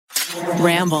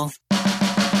Ramble.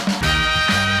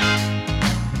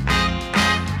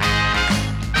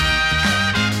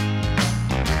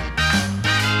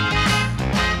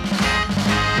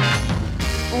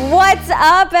 What's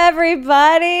up,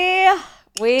 everybody?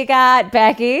 We got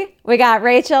Becky, we got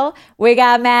Rachel, we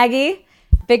got Maggie.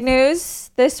 Big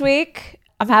news this week.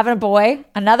 I'm having a boy,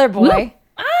 another boy.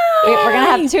 We're going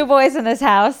to have two boys in this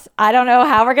house. I don't know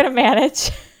how we're going to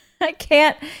manage. I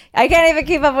can't even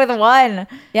keep up with one.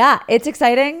 Yeah, it's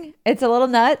exciting. It's a little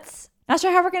nuts. Not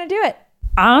sure how we're going to do it.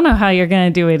 I don't know how you're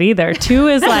going to do it either. 2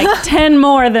 is like 10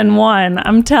 more than 1.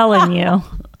 I'm telling you.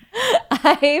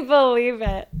 I believe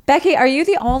it. Becky, are you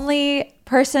the only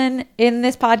person in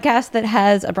this podcast that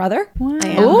has a brother? Wow. I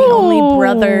am the only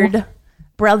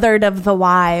brothered of the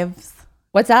wives.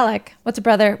 What's that like? What's a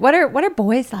brother? What are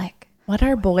boys like? What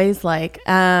are boys like?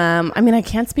 I mean, I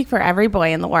can't speak for every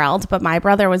boy in the world, but my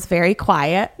brother was very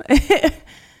quiet.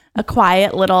 A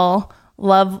quiet little,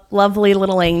 lovely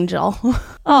little angel.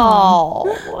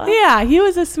 Oh. Yeah, he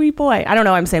was a sweet boy. I don't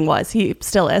know why I'm saying was. He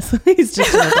still is. He's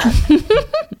just an adult.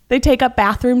 They take up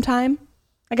bathroom time.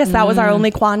 I guess that was our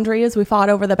only quandary, is we fought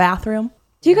over the bathroom.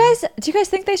 Do you guys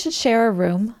think they should share a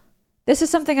room? This is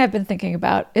something I've been thinking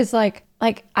about. Is like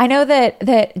I know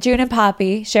that June and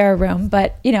Poppy share a room,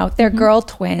 but you know, they're girl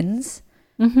twins.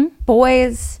 Mm-hmm.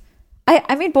 Boys,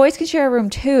 I mean, boys can share a room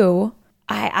too.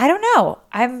 I don't know.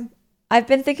 I've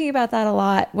been thinking about that a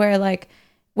lot, where like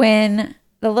when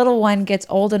the little one gets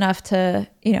old enough to,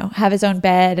 you know, have his own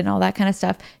bed and all that kind of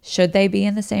stuff, should they be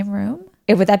in the same room?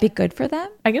 Would that be good for them?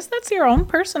 I guess that's your own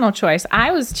personal choice.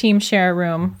 I was team share a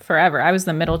room forever. I was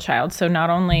the middle child. So not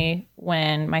only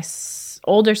when my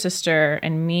older sister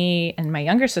and me and my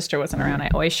younger sister wasn't around, I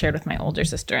always shared with my older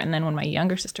sister. And then when my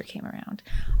younger sister came around,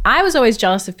 I was always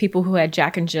jealous of people who had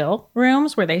Jack and Jill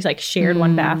rooms where they like shared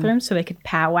one bathroom so they could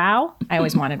powwow. I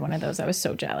always wanted one of those. I was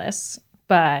so jealous.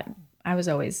 But I was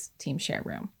always team share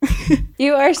room.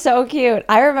 You are so cute.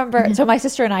 I remember, so my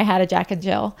sister and I had a Jack and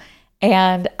Jill.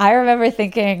 And I remember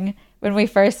thinking when we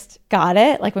first got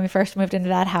it, like when we first moved into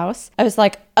that house, I was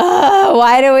like, oh,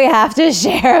 why do we have to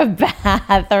share a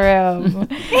bathroom?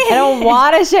 I don't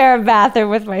want to share a bathroom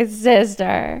with my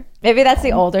sister. Maybe that's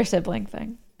the older sibling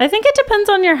thing. I think it depends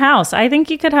on your house. I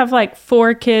think you could have like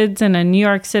 4 kids in a New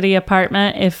York City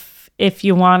apartment if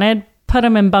you wanted, put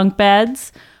them in bunk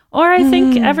beds. Or I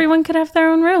think everyone could have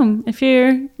their own room if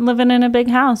you're living in a big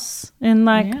house in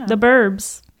like the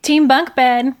burbs. Team bunk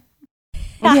bed.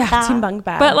 Yeah, team bunk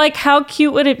bed. But like, how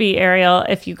cute would it be, Ariel,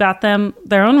 if you got them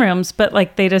their own rooms, but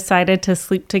like they decided to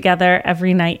sleep together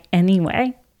every night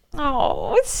anyway?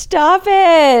 Oh, stop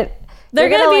it. They're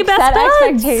going to be best set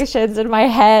buds. Expectations in my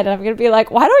head. I'm going to be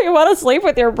like, why don't you want to sleep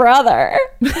with your brother?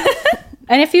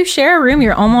 And if you share a room,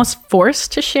 you're almost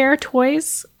forced to share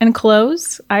toys and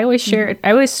clothes. I always shared.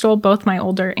 I always stole both my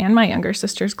older and my younger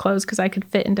sister's clothes because I could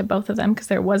fit into both of them because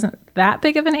there wasn't that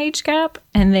big of an age gap,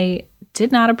 and they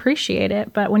did not appreciate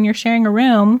it. But when you're sharing a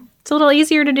room, it's a little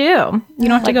easier to do. You don't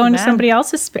have to go into somebody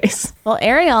else's space. Well,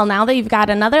 Ariel, now that you've got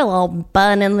another little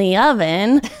bun in the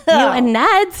oven, you and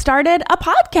Ned started a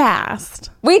podcast.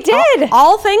 We did.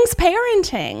 All things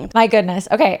parenting. My goodness.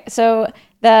 Okay, so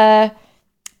the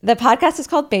podcast is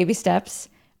called Baby Steps.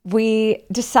 We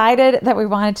decided that we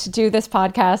wanted to do this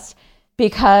podcast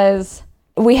because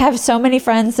we have so many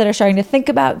friends that are starting to think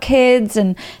about kids,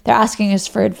 and they're asking us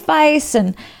for advice.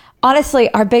 And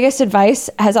honestly, our biggest advice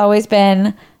has always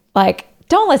been like,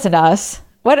 don't listen to us.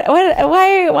 Why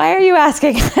are you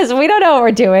asking us? We don't know what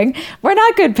we're doing. We're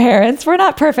not good parents. We're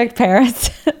not perfect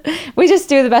parents. We just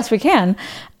do the best we can.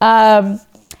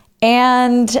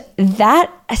 And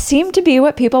that seemed to be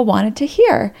what people wanted to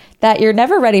hear, that you're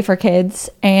never ready for kids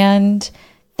and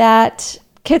that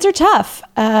kids are tough.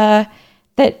 That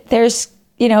there's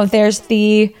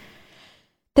the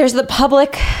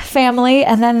public family,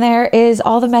 and then there is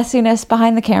all the messiness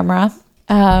behind the camera.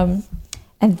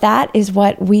 And that is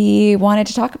what we wanted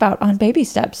to talk about on Baby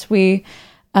Steps. We're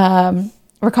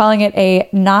calling it a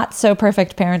not so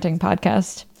perfect parenting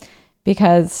podcast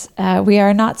because we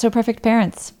are not so perfect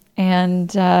parents. And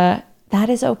that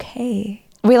is okay.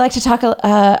 We like to talk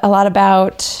a lot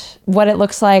about what it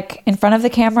looks like in front of the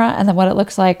camera and then what it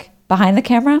looks like behind the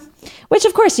camera, which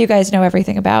of course you guys know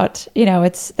everything about. You know,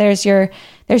 there's your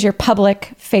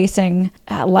public facing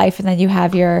life, and then you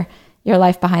have your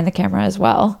life behind the camera as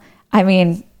well. I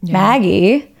mean,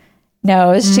 Maggie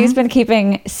knows. Mm-hmm. She's been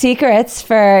keeping secrets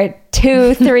for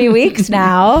 2-3 weeks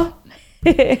now.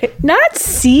 Not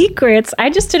secrets. I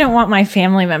just didn't want my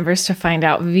family members to find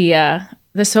out via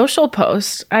the social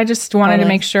post. I just wanted to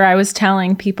make sure I was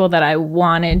telling people that I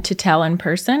wanted to tell in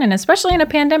person. And especially in a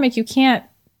pandemic, you can't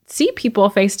see people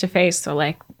face to face. So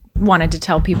like, wanted to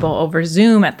tell people over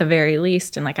Zoom at the very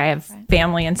least. And like, I have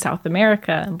family in South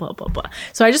America and blah, blah, blah.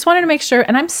 So I just wanted to make sure.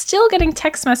 And I'm still getting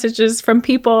text messages from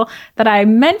people that I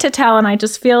meant to tell. And I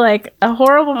just feel like a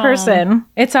horrible person.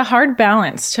 It's a hard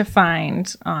balance to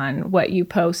find on what you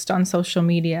post on social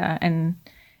media and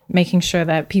making sure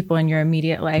that people in your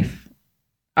immediate life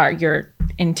you're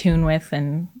in tune with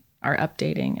and are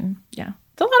updating. And yeah,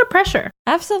 it's a lot of pressure.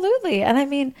 Absolutely. And I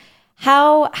mean,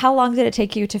 how long did it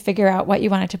take you to figure out what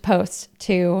you wanted to post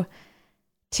to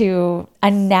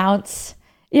announce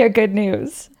your good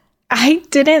news? I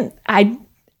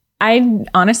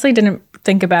honestly didn't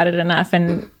think about it enough.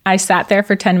 And I sat there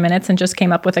for 10 minutes and just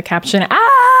came up with a caption.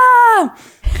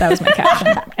 That was my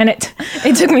caption. And it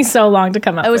took me so long to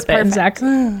come up with it. Zach,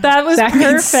 that was Zach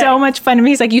made so much fun of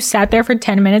me. He's like, you sat there for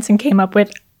 10 minutes and came up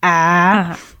with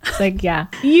It's like, yeah.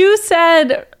 You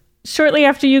said shortly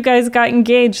after you guys got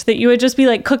engaged that you would just be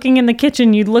like cooking in the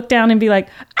kitchen. You'd look down and be like,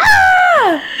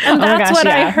 and that's what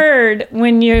I heard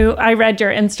when I read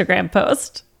your Instagram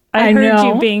post. I heard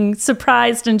you being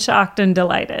surprised and shocked and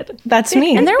delighted. That's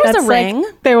me. And there was a ring.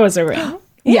 There was a ring.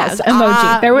 Yes,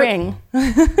 emoji. There ring.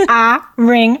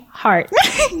 Ring heart.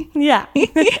 Yeah.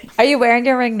 Are you wearing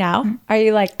your ring now? Are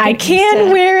you like? I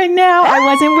can wear it now. I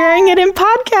wasn't wearing it in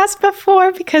podcast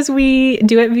before because we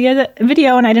do it via the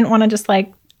video, and I didn't want to just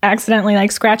like accidentally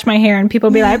like scratch my hair and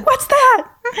people be like, "What's that?"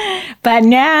 But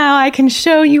now I can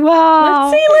show you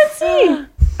all. Let's see.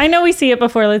 I know we see it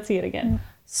before. Let's see it again.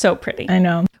 So pretty. I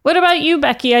know. What about you,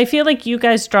 Becky? I feel like you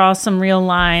guys draw some real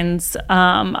lines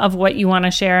of what you want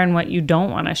to share and what you don't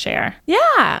want to share.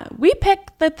 Yeah, we pick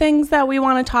the things that we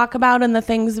want to talk about and the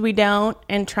things we don't,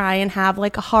 and try and have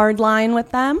like a hard line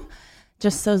with them,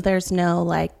 just so there's no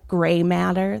like gray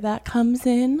matter that comes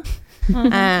in.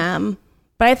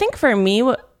 But I think for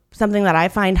me, something that I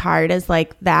find hard is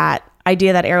like that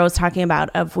idea that Arrow was talking about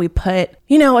of we put,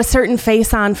 a certain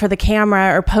face on for the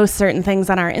camera or post certain things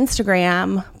on our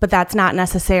Instagram, but that's not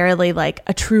necessarily like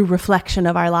a true reflection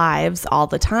of our lives all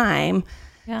the time.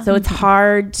 Yeah. So it's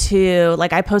hard to,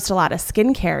 like, I post a lot of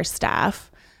skincare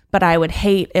stuff, but I would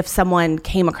hate if someone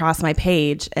came across my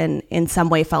page and in some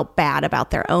way felt bad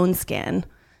about their own skin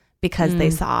because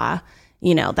they saw,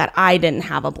 that I didn't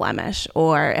have a blemish,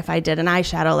 or if I did an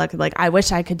eyeshadow, like I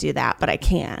wish I could do that, but I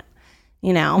can't.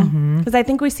 Because I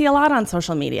think we see a lot on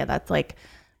social media that's like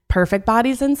perfect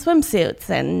bodies in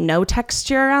swimsuits and no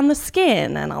texture on the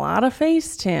skin and a lot of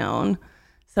Facetune.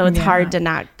 So it's hard to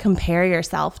not compare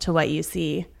yourself to what you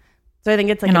see. So I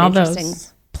think it's like an interesting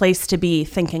place to be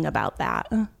thinking about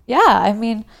that. Yeah. I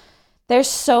mean, there's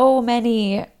so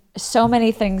many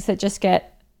things that just get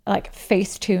like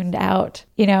face tuned out,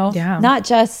 not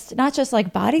just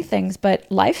like body things, but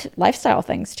lifestyle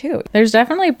things too. There's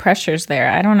definitely pressures there.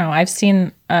 I don't know. I've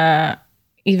seen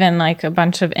even like a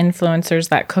bunch of influencers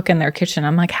that cook in their kitchen.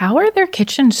 I'm like, how are their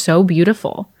kitchens so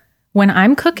beautiful? When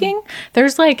I'm cooking,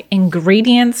 there's like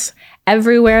ingredients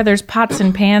everywhere. There's pots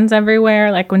and pans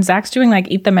everywhere. Like when Zach's doing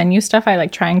like eat the menu stuff, I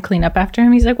like try and clean up after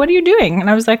him. He's like, what are you doing? And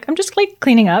I was like, I'm just like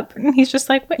cleaning up. And he's just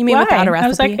like, you mean why? Without a recipe? I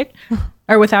was like,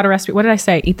 or without a recipe. What did I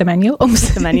say? Eat the menu? Oops.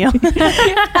 Eat the menu.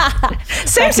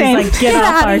 Same. Like, get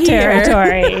off our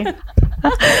territory.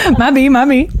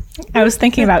 Mommy. I was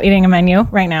thinking about eating a menu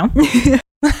right now.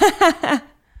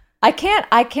 I can't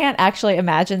actually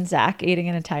imagine Zach eating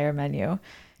an entire menu.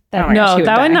 That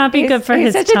would not be good for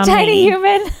his tummy. He's such a tiny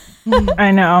human.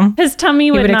 I know. His tummy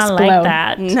would not explode. like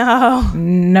that.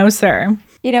 No, sir.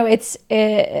 It's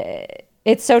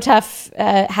so tough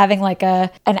having like an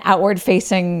outward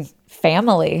facing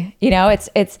family. It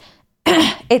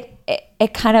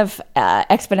kind of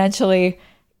exponentially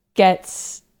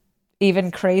gets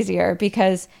even crazier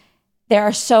because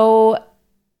there's so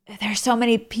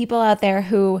many people out there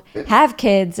who have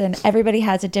kids, and everybody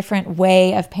has a different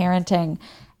way of parenting.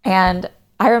 And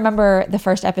I remember the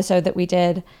first episode that we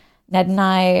did, Ned and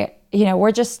I,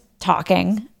 we're just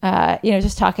talking,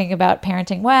 just talking about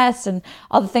parenting Wes and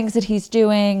all the things that he's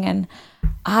doing. And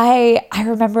I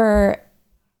remember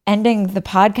ending the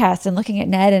podcast and looking at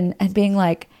Ned and being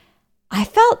like, I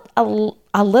felt a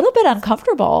little bit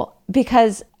uncomfortable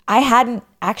because I hadn't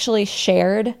actually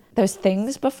shared those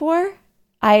things before.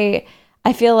 I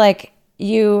feel like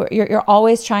you're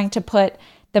always trying to put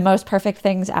the most perfect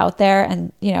things out there,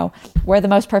 and we're the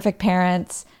most perfect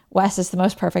parents. Wes is the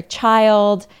most perfect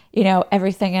child.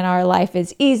 Everything in our life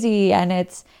is easy, and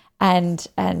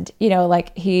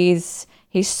like he's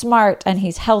smart and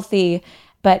he's healthy.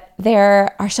 But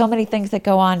there are so many things that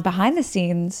go on behind the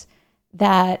scenes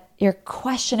that you're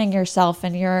questioning yourself,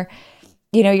 and you're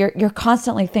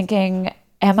constantly thinking,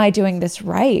 am I doing this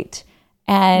right?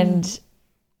 And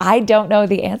I don't know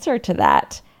the answer to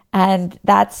that. And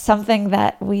that's something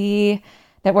that we're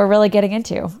really getting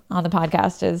into on the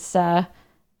podcast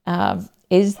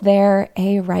is there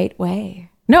a right way?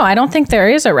 No, I don't think there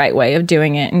is a right way of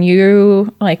doing it. And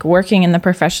you, like, working in the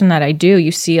profession that I do,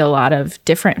 you see a lot of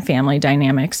different family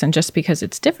dynamics. And just because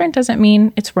it's different doesn't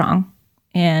mean it's wrong.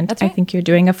 And That's right. I think you're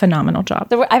doing a phenomenal job.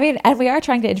 So, I mean, and we are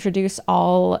trying to introduce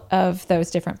all of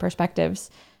those different perspectives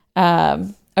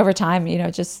over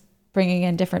time, just bringing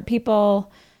in different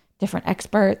people, different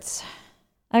experts.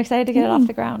 I'm excited to get it off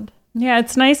the ground. Yeah,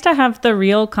 it's nice to have the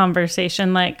real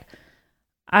conversation. Like,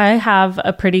 I have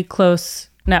a pretty close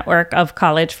network of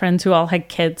college friends who all had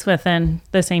kids within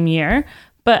the same year.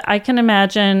 But I can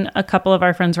imagine a couple of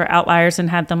our friends were outliers and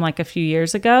had them like a few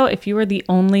years ago. If you were the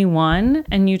only one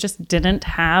and you just didn't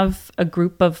have a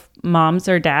group of moms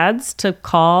or dads to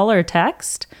call or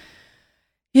text,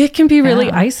 it can be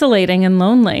really isolating and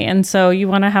lonely. And so you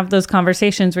want to have those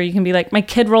conversations where you can be like, my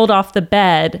kid rolled off the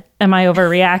bed. Am I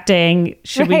overreacting?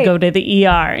 Should we go to the ER?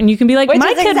 And you can be like,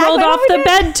 my kid rolled off the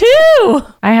bed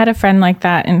too. I had a friend like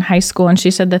that in high school, and she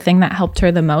said the thing that helped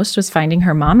her the most was finding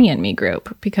her mommy and me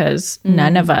group, because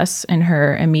none of us in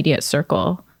her immediate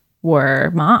circle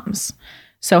were moms.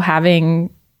 So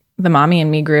having the mommy and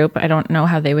me group, I don't know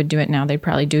how they would do it now. They'd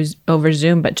probably do over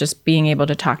Zoom, but just being able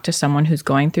to talk to someone who's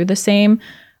going through the same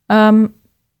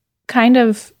kind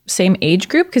of same age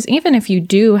group. Because even if you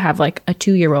do have like a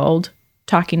 2-year-old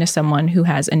talking to someone who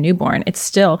has a newborn, it's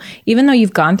still, even though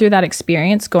you've gone through that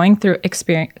experience, going through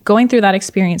that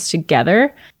experience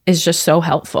together is just so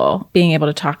helpful. Being able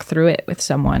to talk through it with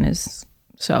someone is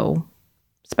so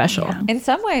special. Yeah. In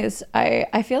some ways,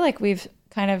 I feel like we've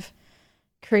kind of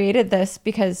created this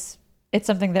because it's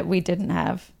something that we didn't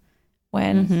have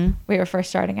when we were first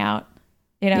starting out,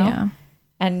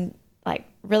 and like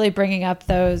really bringing up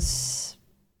those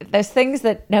things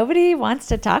that nobody wants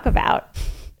to talk about,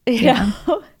 you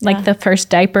know? Like the first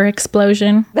diaper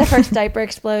explosion.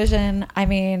 I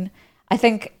mean, I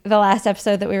think the last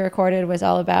episode that we recorded was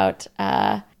all about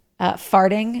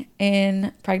farting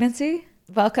in pregnancy.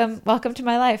 Welcome to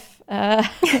my life.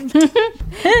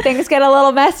 Things get a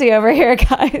little messy over here,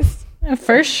 guys.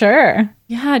 For sure.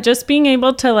 Yeah, just being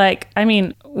able to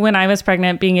when I was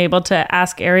pregnant, being able to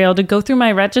ask Ariel to go through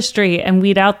my registry and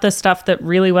weed out the stuff that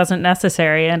really wasn't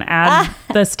necessary and add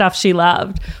the stuff she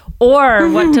loved, or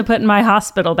what to put in my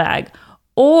hospital bag,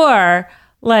 or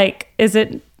is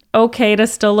it okay to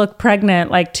still look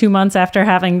pregnant 2 months after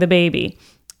having the baby?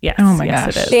 Yes. Oh my yes,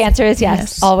 gosh. it is. The answer is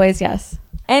yes. Always yes.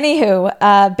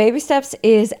 Anywho, Baby Steps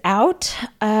is out.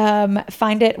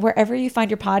 Find it wherever you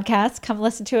find your podcasts. Come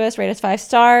listen to us, rate us 5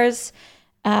 stars.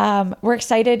 We're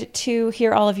excited to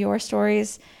hear all of your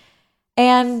stories.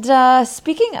 And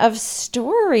speaking of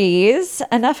stories,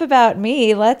 enough about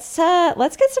me. Let's get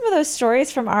some of those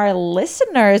stories from our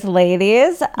listeners,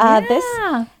 ladies.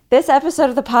 This episode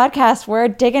of the podcast, we're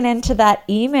digging into that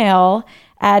email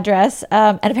address,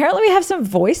 and apparently we have some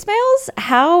voicemails.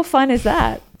 How fun is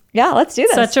that? Yeah, let's do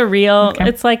this. Such a real. Okay.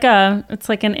 It's like an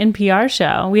NPR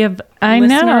show. We have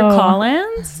listener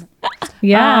call-ins.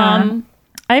 Yeah.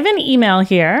 I have an email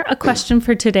here, a question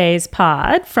for today's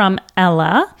pod from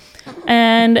Ella.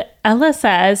 And Ella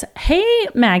says, "Hey,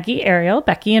 Maggie, Ariel,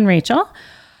 Becky, and Rachel.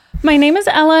 My name is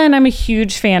Ella, and I'm a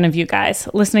huge fan of you guys.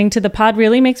 Listening to the pod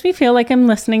really makes me feel like I'm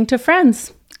listening to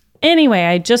friends. Anyway,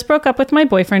 I just broke up with my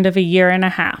boyfriend of 1.5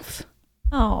 years.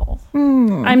 Oh.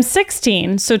 I'm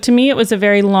 16, so to me it was a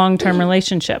very long-term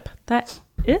relationship. That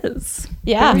is.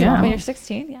 Yeah. When you're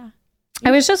 16, yeah.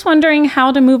 I was just wondering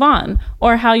how to move on,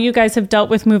 or how you guys have dealt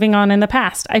with moving on in the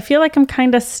past. I feel like I'm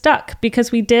kind of stuck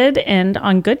because we did end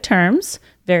on good terms.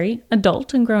 Very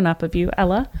adult and grown up of you,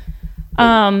 Ella.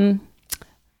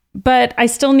 But I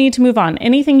still need to move on.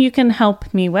 Anything you can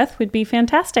help me with would be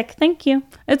fantastic. Thank you."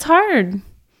 It's hard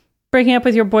breaking up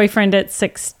with your boyfriend at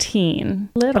 16.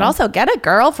 But also get a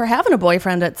girl for having a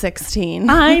boyfriend at 16.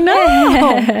 I know.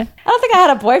 I don't think I had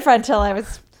a boyfriend till I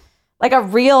was like a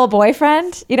real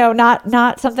boyfriend,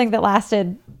 not something that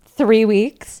lasted 3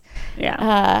 weeks. Yeah.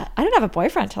 I didn't have a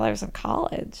boyfriend till I was in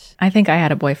college. I think I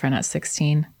had a boyfriend at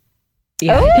 16.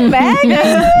 Yeah. Oh, Meg.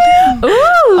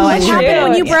 What happened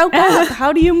when you broke up?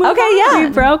 How do you move on? We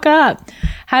broke up.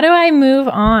 How do I move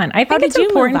on? I think it's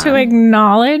important to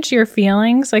acknowledge your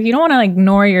feelings. Like, you don't want to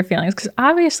ignore your feelings, because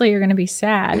obviously you're going to be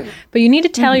sad, but you need to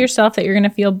tell yourself that you're going to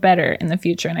feel better in the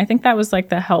future. And I think that was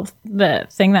the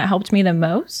thing that helped me the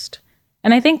most.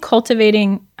 And I think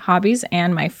cultivating hobbies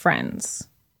and my friends,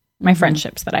 my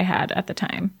friendships that I had at the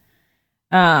time.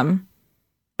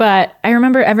 But I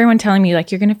remember everyone telling me, you're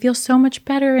going to feel so much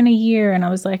better in 1 year. And I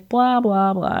was like, blah,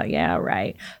 blah, blah. Yeah,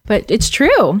 right. But it's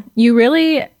true. You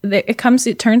really,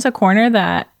 it turns a corner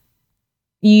that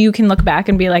you can look back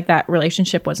and be like, that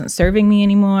relationship wasn't serving me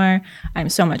anymore. I'm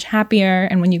so much happier.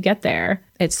 And when you get there,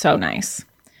 it's so nice.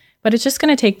 But it's just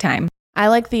going to take time. I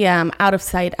like the out of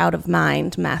sight, out of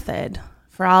mind method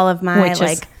for all of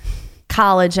my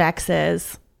college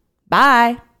exes.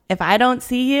 Bye. If I don't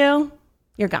see you,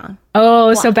 you're gone.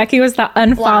 Oh, so Becky was the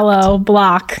unfollow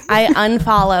block. I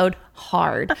unfollowed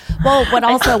hard. Well, what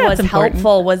also was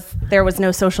helpful was there was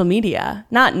no social media.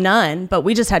 Not none, but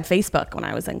we just had Facebook when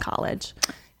I was in college.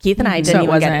 Keith and I didn't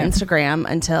even get Instagram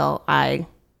until I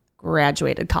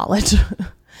graduated college.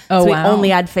 Oh, so we wow. only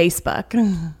had Facebook.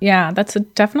 Yeah, that's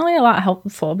definitely a lot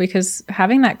helpful because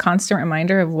having that constant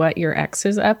reminder of what your ex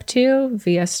is up to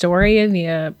via story,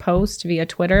 via post, via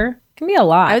Twitter can be a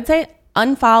lot. I would say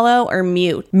unfollow or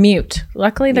mute. Mute.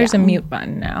 Luckily, there's a mute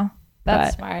button now.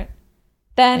 That's smart.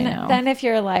 Then if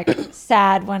you're like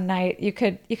sad one night, you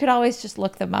could always just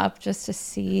look them up just to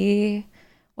see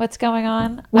what's going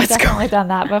on. I've definitely done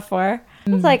that before.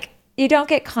 It's like you don't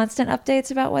get constant updates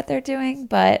about what they're doing,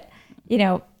 but you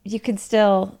can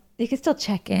still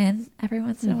check in every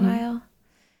once in a while.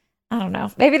 I don't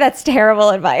know. Maybe that's terrible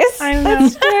advice. I know.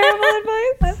 That's terrible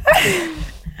advice.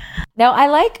 No, I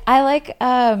like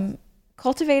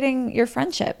cultivating your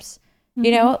friendships.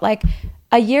 Like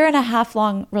a 1.5 year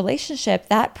long relationship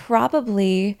that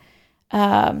probably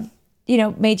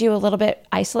made you a little bit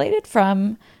isolated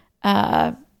from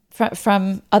other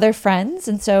friends,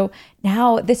 and so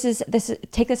now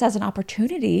take this as an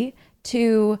opportunity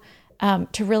to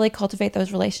really cultivate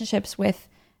those relationships with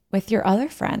your other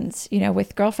friends,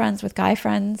 with girlfriends, with guy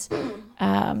friends,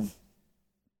 going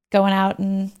out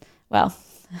as much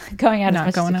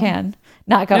as you can.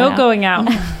 Not going out. No going out.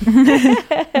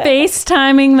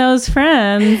 FaceTiming those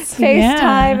friends.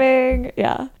 FaceTiming.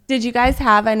 Yeah. Did you guys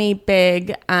have any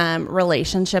big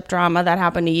relationship drama that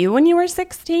happened to you when you were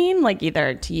 16? Like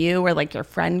either to you or like your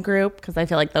friend group? Because I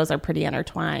feel like those are pretty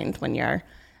intertwined when you're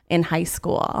in high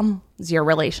school. Is your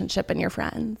relationship and your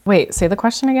friends? Wait, say the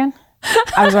question again.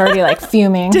 I was already like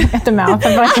fuming at the mouth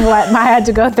of like what I had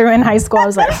to go through in high school. I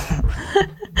was like,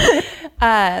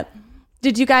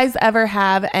 did you guys ever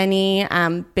have any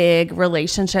big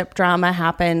relationship drama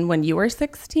happen when you were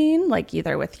 16? Like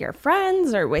either with your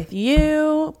friends or with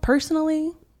you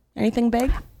personally? Anything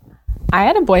big? I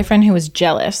had a boyfriend who was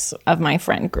jealous of my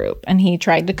friend group, and he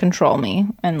tried to control me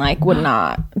and like would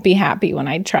not be happy when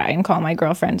I'd try and call my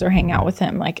girlfriends or hang out with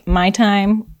him. Like my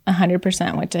time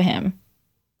 100% went to him.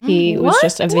 He was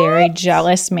just a very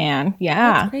jealous man.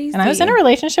 Yeah. And I was in a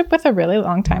relationship with a really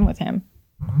long time with him.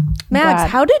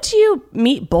 Max, how did you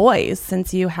meet boys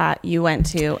since you went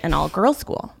to an all-girls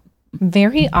school?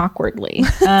 Very awkwardly.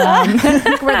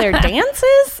 Were there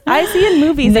dances? I see in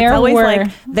movies it's always like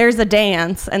there's a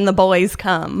dance and the boys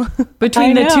come.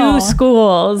 Between the two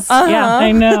schools. Yeah,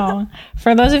 I know.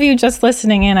 For those of you just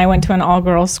listening in, I went to an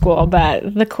all-girls school,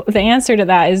 but the answer to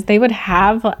that is they would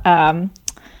have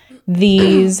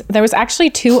there was actually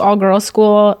 2 all-girls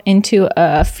school into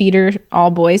a feeder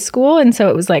all-boys school, and so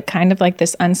it was like kind of like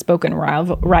this unspoken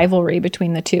rivalry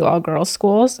between the 2 all-girls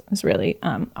schools. It was really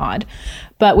odd,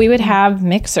 but we would have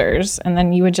mixers, and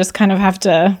then you would just kind of have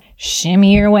to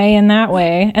shimmy your way in that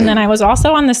way. And then I was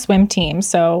also on the swim team,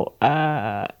 so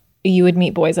you would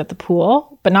meet boys at the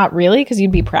pool, but not really because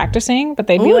you'd be practicing, but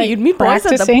they'd be like, you'd meet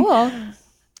practicing. boys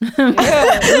at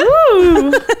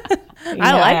the pool.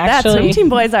 I like that. Swim team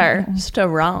boys are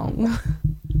strong.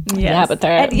 Yeah, but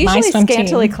they're and usually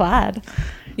scantily clad.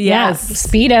 Yes.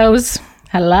 Speedos.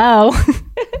 Hello.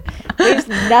 There's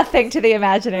nothing to the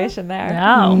imagination there.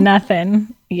 No,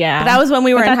 nothing. Yeah. But that was when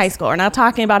we were in high school. We're not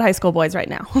talking about high school boys right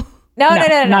now. No,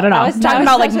 not at all. I was talking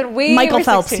about like Michael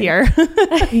Phelps here.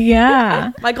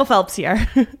 Yeah. Michael Phelps here.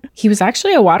 He was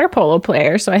actually a water polo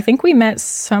player. So I think we met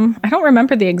I don't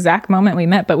remember the exact moment we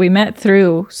met, but we met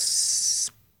through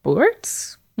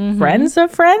sports, friends of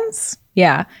friends.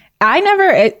 Yeah. I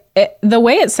never, the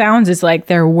way it sounds is like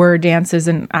there were dances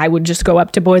and I would just go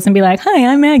up to boys and be like, hi,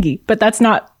 I'm Maggie. But that's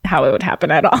not how it would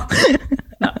happen at all.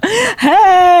 No.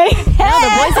 Hey. No, the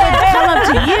boys would come up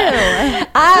to you.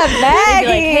 I'm Maggie. They'd be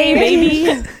like, hey,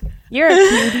 baby, you're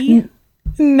a cutie.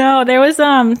 No, there was,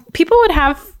 people would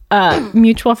have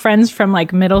mutual friends from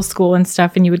like middle school and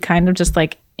stuff, and you would kind of just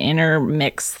like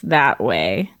intermix that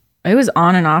way. It was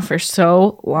on and off for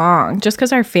so long just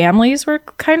because our families were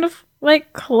kind of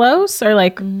like close, or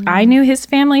like I knew his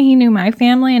family, he knew my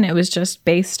family, and it was just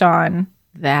based on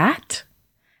that.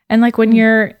 And like when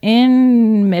you're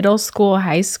in middle school,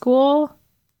 high school,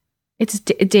 it's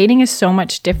dating is so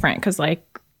much different because like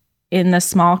in the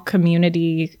small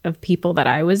community of people that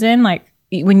I was in, like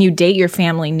when you date, your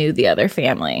family knew the other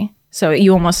family. So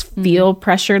you almost feel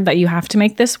pressured that you have to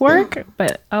make this work,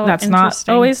 but that's not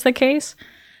interesting. always the case.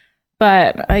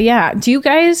 But yeah, do you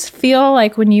guys feel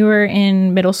like when you were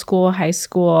in middle school, high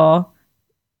school,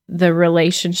 the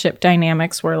relationship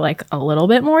dynamics were like a little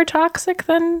bit more toxic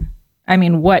than, I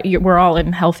mean, we're all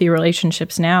in healthy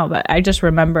relationships now, but I just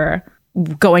remember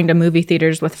going to movie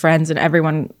theaters with friends and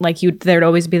everyone, like there'd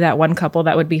always be that one couple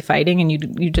that would be fighting and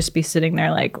you'd just be sitting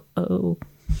there like, how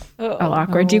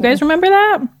awkward. Do you guys remember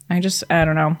that? I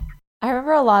don't know. I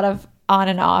remember a lot of on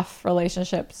and off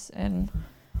relationships in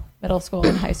middle school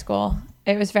and high school.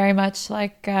 It was very much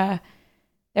like there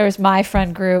was my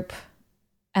friend group,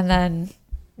 and then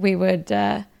we would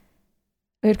kind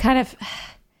of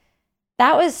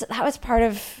that was part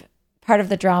of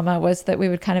the drama, was that we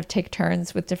would kind of take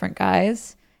turns with different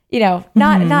guys. You know,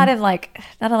 not in like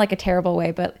a terrible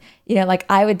way, but you know, like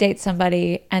I would date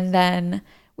somebody and then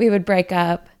we would break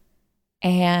up,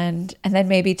 and then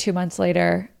maybe 2 months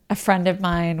later, a friend of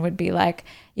mine would be like,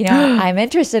 you know, I'm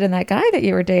interested in that guy that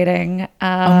you were dating. Oh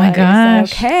my gosh. Is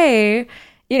that okay?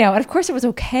 You know, and of course it was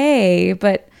okay,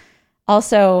 but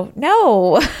also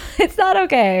no, it's not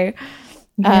okay.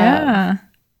 Yeah.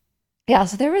 Yeah,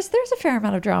 so there's a fair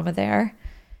amount of drama there,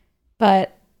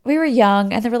 but we were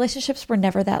young and the relationships were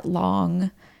never that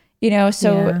long, you know.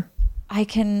 So Yeah. I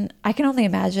can only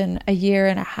imagine a 1.5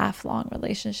 year long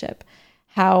relationship,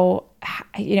 how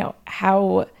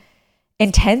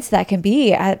intense that can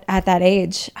be at that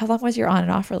age. How long was your on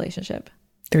and off relationship?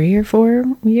 3 or 4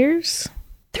 years.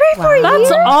 3 or 4 years.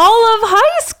 That's all of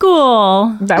high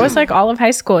school. That was like all of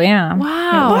high school. Yeah.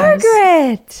 Wow.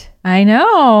 Margaret. I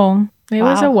know. It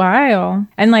was Wow. a while.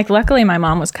 And like, luckily my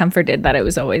mom was comforted that it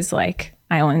was always like,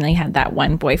 I only had that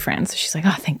one boyfriend. So she's like,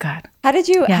 oh, thank God. How did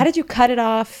you cut it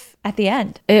off at the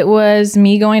end? It was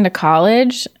me going to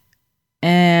college.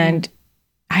 And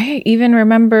I even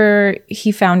remember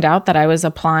he found out that I was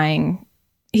applying.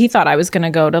 He thought I was going to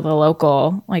go to the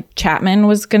local, like Chapman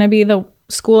was going to be the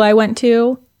school I went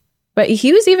to. But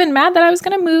he was even mad that I was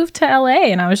going to move to LA.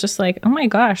 And I was just like, oh my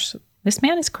gosh, this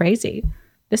man is crazy.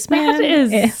 This man That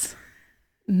is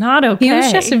not okay. He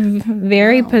was just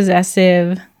very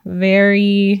possessive,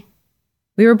 we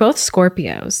were both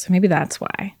Scorpios. Maybe that's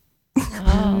why.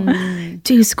 Oh.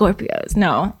 2 Scorpios.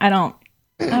 No, I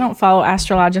don't follow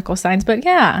astrological signs, but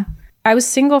yeah. I was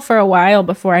single for a while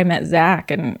before I met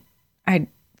Zach, and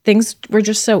things were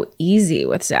just so easy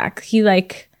with Zach. He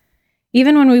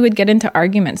even when we would get into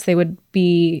arguments, they would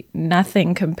be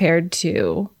nothing compared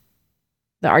to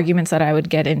the arguments that I would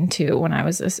get into when I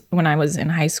was in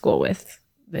high school with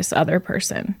this other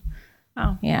person.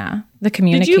 Oh. Yeah. The Did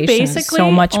communication you basically is so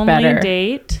much only better.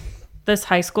 date this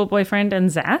high school boyfriend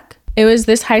and Zach? It was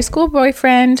this high school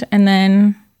boyfriend, and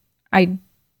then I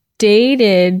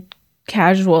dated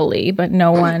casually, but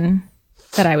no one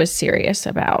that I was serious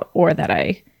about or that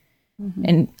I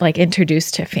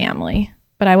introduced to family.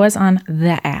 But I was on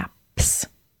the apps.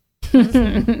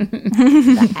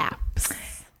 The apps.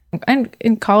 And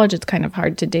in college, it's kind of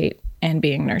hard to date and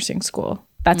being nursing school.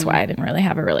 That's why I didn't really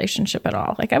have a relationship at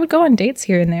all. Like, I would go on dates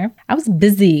here and there. I was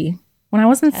busy. When I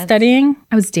wasn't studying,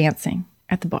 I was dancing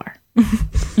at the bar.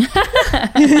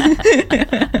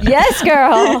 Yes,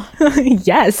 girl.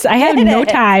 Yes, I had no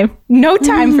time. No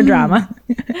time for drama.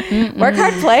 Work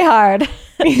hard, play hard.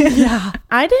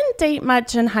 I didn't date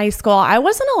much in high school. I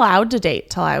wasn't allowed to date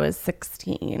till I was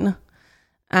 16.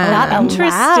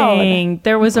 Interesting.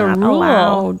 There was a Not rule.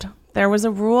 allowed. There was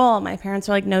a rule. My parents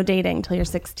were like, no dating till you're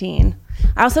 16.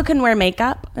 I also couldn't wear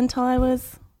makeup until I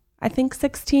was, I think,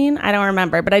 16. I don't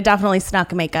remember, but I definitely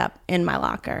snuck makeup in my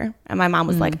locker. And my mom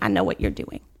was like, I know what you're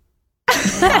doing.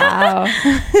 Wow.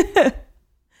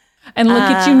 And look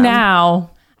at you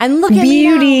now. And look at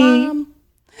Beauty. me now, Mom.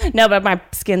 No, but my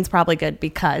skin's probably good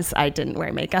because I didn't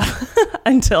wear makeup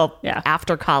until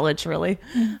after college, really.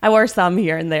 I wore some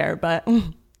here and there, but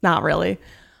not really.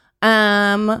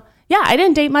 Yeah, I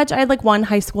didn't date much. I had like one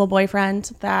high school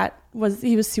boyfriend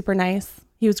he was super nice.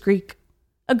 He was Greek.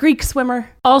 A Greek swimmer.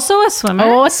 Also a swimmer.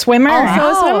 Oh, a swimmer.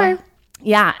 Also a swimmer.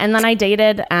 Yeah, and then I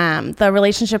dated, the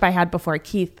relationship I had before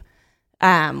Keith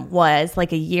was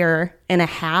like 1.5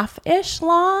 years-ish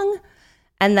long.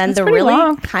 And then the really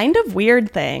long. kind of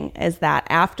weird thing is that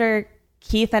after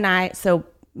Keith and so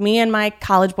me and my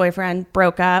college boyfriend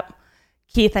broke up,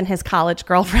 Keith and his college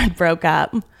girlfriend broke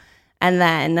up. And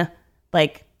then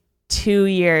like 2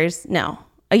 years, no,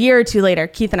 a year or two later,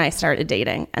 Keith and I started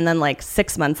dating. And then like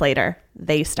 6 months later,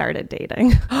 they started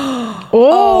dating.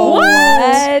 Oh,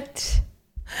 What?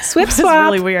 Swip It's swap.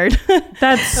 really weird.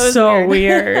 That's so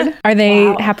weird. Are they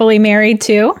happily married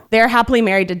too? They're happily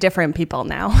married to different people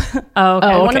now. Oh,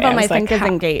 okay. Oh, One of okay. them, I was like, think, is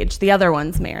engaged. The other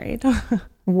one's married.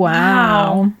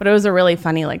 Wow. But it was a really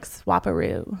funny like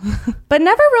swap-a-roo. But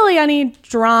never really any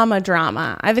drama.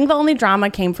 I think the only drama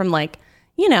came from like,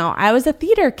 you know, I was a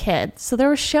theater kid, so there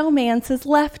were showmances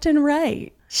left and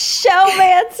right.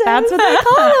 Showmances. That's what they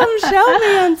call them,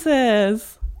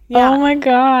 showmances. Yeah. Oh my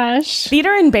gosh.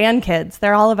 Theater and band kids,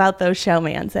 they're all about those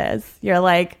showmances. You're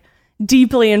like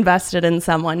deeply invested in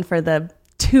someone for the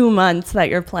 2 months that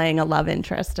you're playing a love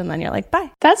interest, and then you're like, bye.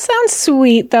 That sounds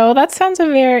sweet though. That sounds a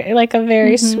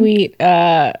very sweet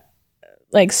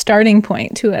like starting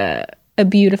point to a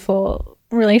beautiful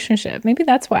relationship. Maybe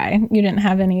that's why you didn't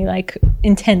have any like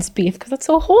intense beef, because that's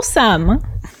so wholesome.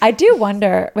 I do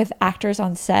wonder with actors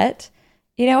on set,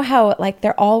 you know how like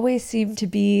there always seem to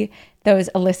be those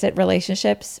illicit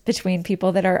relationships between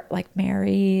people that are like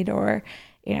married or,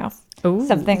 you know,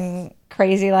 something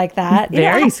crazy like that.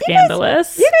 Very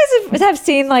scandalous. You guys have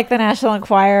seen like the National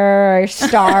Enquirer or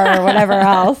Star or whatever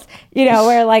else, you know,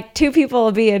 where like two people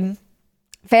will be in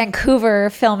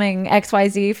Vancouver filming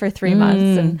XYZ for 3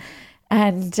 months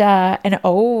and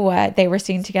they were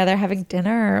seen together having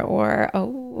dinner,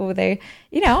 or they,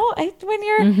 you know, when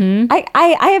you're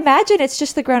I imagine it's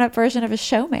just the grown-up version of a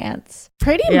showmance.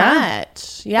 Pretty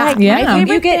much. Yeah. Like, Yeah. my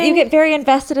favorite you get very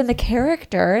invested in the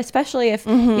character, especially if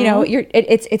you know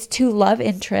it's two love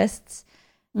interests.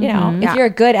 You know, if you're a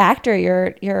good actor,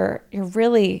 you're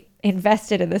really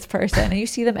invested in this person, and you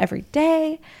see them every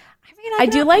day. I mean, I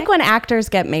do like when actors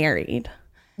get married.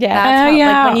 Yeah. That's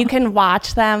like when you can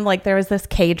watch them. Like there was this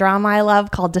K-drama I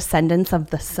love called Descendants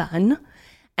of the Sun,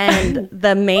 and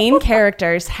the main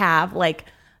characters have like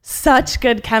such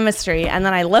good chemistry. And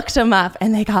then I looked them up,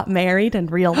 and they got married in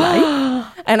real life.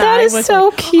 And That is so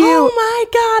like, cute. Oh my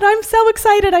God, I'm so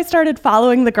excited. I started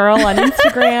following the girl on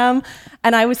Instagram.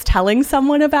 And I was telling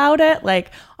someone about it, like,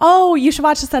 oh, you should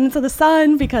watch Descendants of the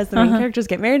Sun because the main characters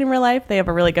get married in real life. They have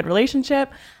a really good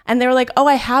relationship. And they were like, oh,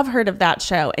 I have heard of that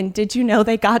show. And did you know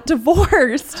they got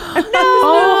divorced?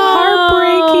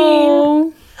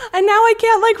 Heartbreaking. And now I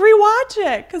can't like rewatch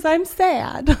it because I'm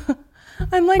sad.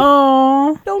 I'm like,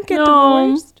 don't get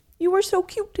divorced. You were so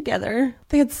cute together.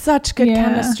 They had such good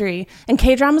chemistry. And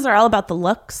K-dramas are all about the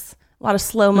looks. A lot of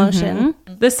slow motion.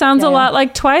 This sounds a lot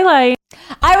like Twilight.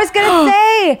 I was gonna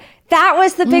say that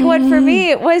was the big one for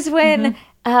me. It was when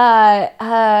Robert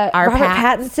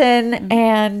Pattinson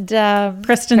and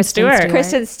Kristen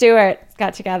Stewart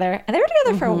got together, and they were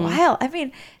together for a while. I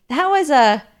mean, that was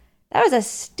a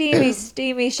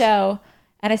steamy show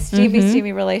and a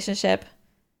steamy relationship.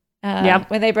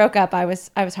 When they broke up, I was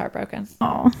heartbroken.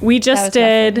 We just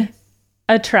did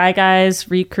a Try Guys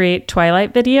recreate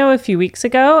Twilight video a few weeks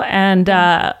ago, and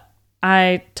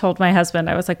I told my husband,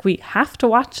 I was like, we have to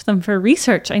watch them for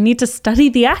research. I need to study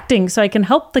the acting so I can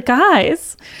help the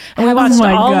guys. And we watched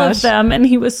all of them, and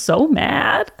he was so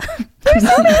mad.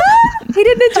 He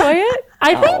didn't enjoy it.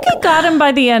 I think he got him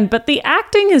by the end, but the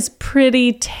acting is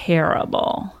pretty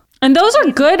terrible. And those are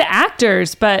good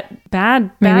actors, but bad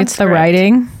Maybe it's the script.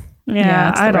 writing. Yeah,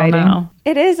 it's the I don't writing. know.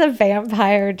 It is a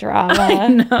vampire drama. I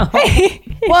know.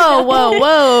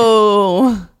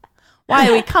 Whoa. Why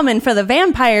are we coming for the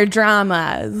vampire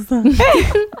dramas?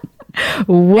 Vampire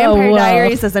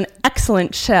Diaries is an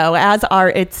excellent show, as are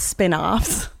its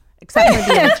spin-offs, except for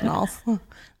the originals.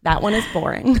 That one is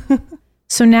boring.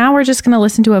 So now we're just going to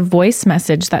listen to a voice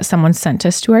message that someone sent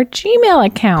us to our Gmail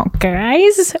account,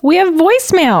 guys. We have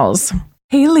voicemails.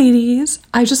 Hey ladies,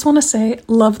 I just want to say,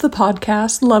 love the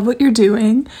podcast, love what you're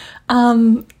doing.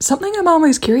 Something I'm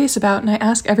always curious about, and I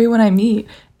ask everyone I meet,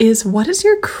 is what is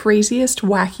your craziest,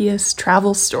 wackiest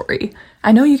travel story?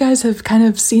 I know you guys have kind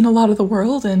of seen a lot of the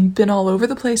world and been all over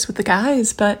the place with the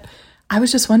guys, but I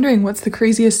was just wondering what's the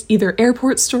craziest either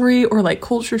airport story or like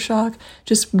culture shock,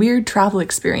 just weird travel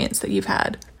experience that you've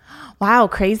had. Wow,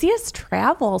 craziest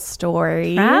travel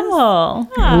story. Travel.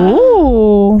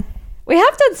 Ooh. We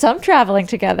have done some traveling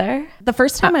together. The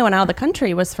first time I went out of the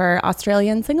country was for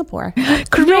Australia and Singapore.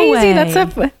 Crazy.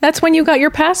 That's when you got your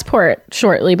passport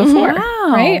shortly before,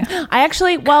 right? I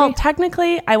actually,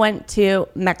 technically I went to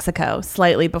Mexico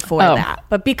slightly before that,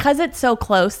 but because it's so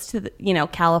close to,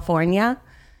 California,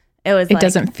 it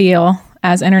doesn't feel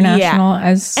as international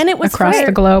as and it was across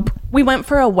the globe. We went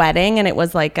for a wedding and it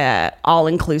was like a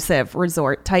all-inclusive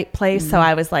resort type place. So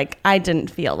I was like, I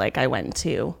didn't feel like I went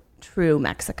to true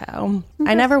Mexico.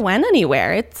 I never went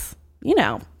anywhere. It's,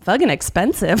 fucking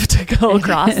expensive to go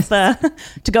across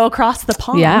the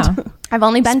pond. Yeah. I've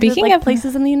only been Speaking to of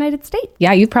places in the United States.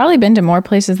 Yeah, you've probably been to more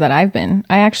places than I've been.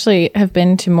 I actually have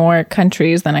been to more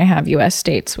countries than I have US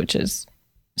states, which is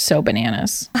so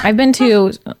bananas. I've been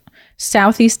to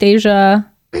Southeast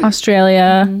Asia,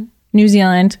 Australia, New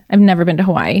Zealand. I've never been to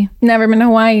Hawaii.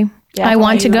 Yeah, I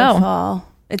want to go.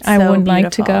 It's I so would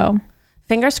like to beautiful. go.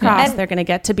 Fingers crossed And- they're going to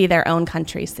get to be their own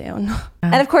country soon.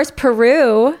 And of course,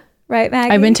 Peru, right,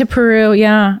 Maggie? I've been to Peru,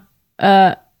 yeah.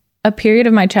 A period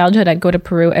of my childhood, I'd go to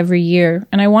Peru every year.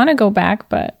 And I want to go back,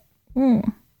 but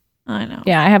I know.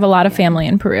 yeah, I have a lot of family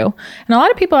in Peru. And a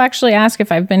lot of people actually ask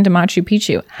if I've been to Machu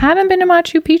Picchu. Haven't been to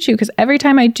Machu Picchu because every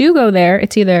time I do go there,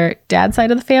 it's either dad's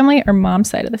side of the family or mom's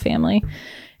side of the family.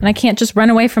 And I can't just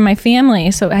run away from my family.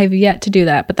 So I have yet to do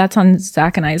that. But that's on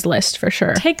Zach and I's list for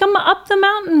sure. Take them up the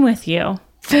mountain with you.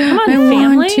 Come on, I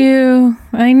family. want to.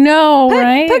 I know,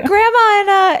 right? Put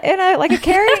grandma in a like a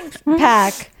carrying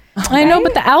pack. I know,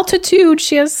 but the altitude,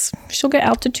 she'll get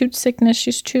altitude sickness.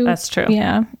 She's too. That's true.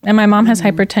 Yeah. And my mom has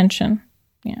hypertension.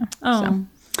 Yeah. Oh,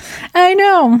 I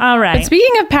know. all right. But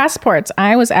speaking of passports,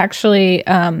 I was actually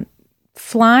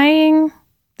flying.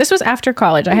 This was after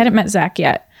college. I hadn't met Zach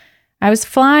yet. I was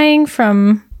flying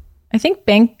from, I think,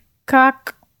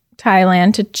 Bangkok,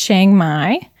 Thailand to Chiang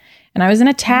Mai. And I was in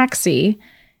a taxi.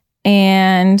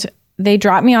 And they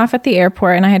dropped me off at the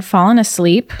airport. And I had fallen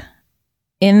asleep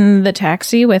in the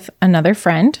taxi with another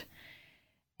friend.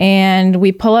 And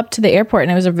we pull up to the airport.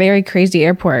 And it was a very crazy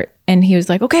airport. And he was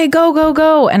like, okay, go, go,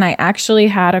 go. And I actually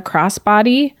had a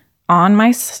crossbody on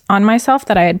myself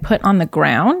that I had put on the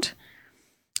ground.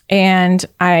 And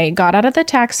I got out of the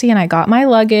taxi and I got my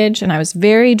luggage and I was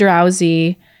very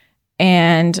drowsy.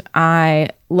 And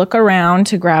I look around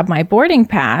to grab my boarding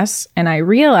pass and I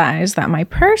realize that my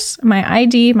purse, my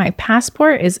ID, my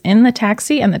passport is in the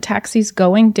taxi and the taxi's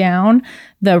going down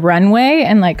the runway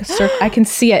and like I can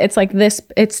see it. It's like this.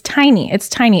 It's tiny. It's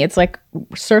tiny. It's like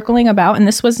circling about. And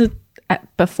this was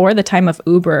before the time of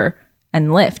Uber and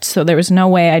Lyft. So there was no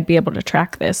way I'd be able to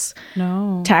track this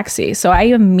taxi. So I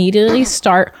immediately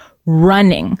start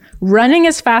running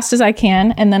as fast as I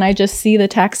can. And then I just see the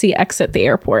taxi exit the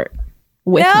airport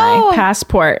with my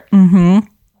passport.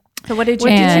 So what did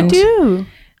you do?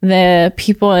 The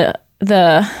people,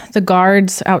 the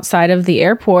guards outside of the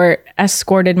airport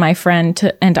escorted my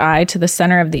friend and I to the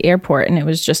center of the airport. And it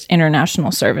was just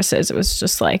international services. It was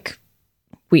just like,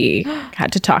 we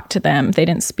had to talk to them. They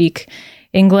didn't speak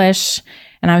English.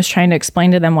 And I was trying to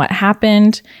explain to them what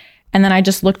happened. And then I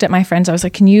just looked at my friends. I was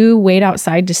like, can you wait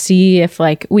outside to see if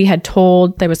like we had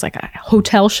told there was like a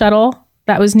hotel shuttle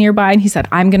that was nearby? And he said,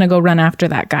 I'm going to go run after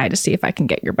that guy to see if I can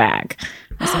get your bag.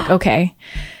 I was like, okay.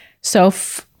 So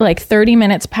like 30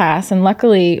 minutes pass. And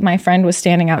luckily my friend was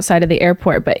standing outside of the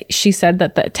airport, but she said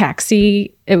that the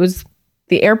taxi, it was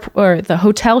the airport or the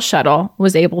hotel shuttle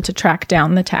was able to track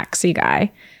down the taxi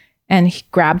guy. And he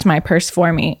grabbed my purse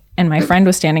for me. And my friend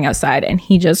was standing outside and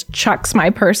he just chucks my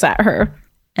purse at her.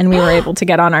 And we were able to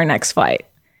get on our next flight.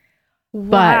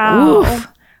 Wow.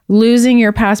 But losing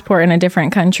your passport in a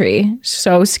different country,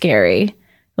 so scary.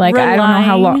 Like, I don't know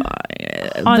how long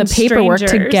the paperwork to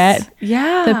strangers. get,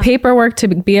 the paperwork to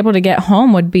be able to get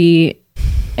home would be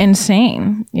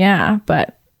insane. Yeah.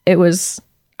 But it was,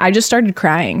 I just started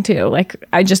crying too. Like,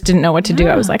 I just didn't know what to do.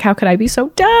 I was like, how could I be so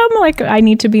dumb? Like, I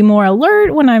need to be more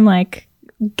alert when I'm like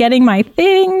getting my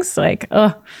things. Like,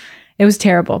 it was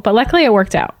terrible. But luckily it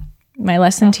worked out. My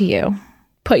lesson to you,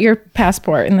 put your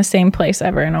passport in the same place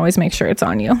ever and always make sure it's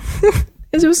on you.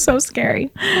 It was so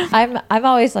scary. I'm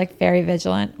always like very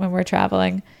vigilant when we're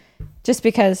traveling, just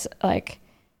because like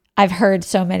I've heard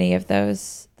so many of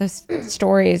those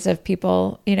stories of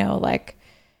people, you know, like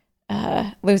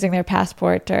losing their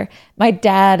passport, or my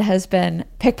dad has been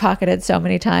pickpocketed so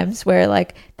many times where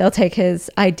like they'll take his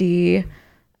ID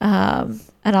and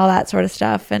all that sort of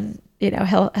stuff, and you know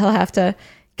he'll have to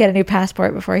get a new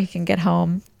passport before he can get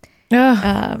home.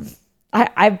 I'm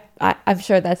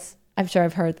sure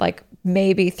I've heard like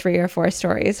maybe 3 or 4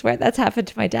 stories where that's happened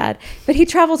to my dad, but he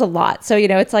travels a lot. So, you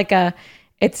know, it's like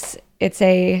it's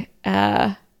a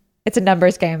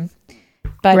numbers game,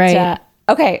 but, right.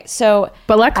 Okay. So,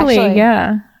 But luckily, actually,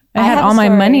 I had have all a my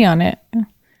story. money on it.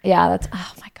 yeah, that's,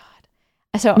 oh my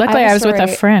God. So Luckily have I was with a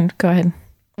story friend. Go ahead.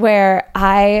 where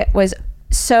I was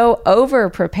so over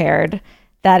prepared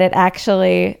that it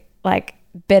actually like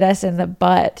bit us in the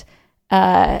butt.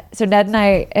 So Ned and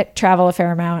I travel a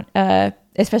fair amount,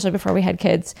 especially before we had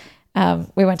kids.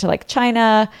 We went to like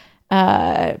China,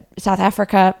 South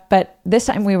Africa, but this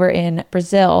time we were in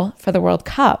Brazil for the World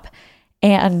Cup.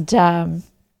 And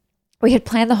we had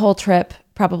planned the whole trip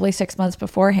probably 6 months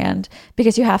beforehand,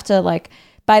 because you have to like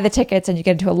buy the tickets and you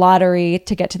get into a lottery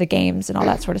to get to the games and all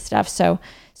that sort of stuff. So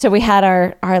we had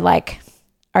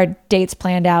our dates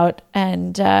planned out,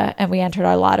 and we entered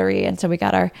our lottery. And so we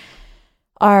got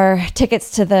our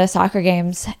tickets to the soccer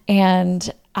games. And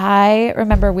I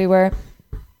remember we were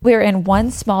in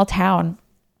one small town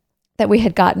that we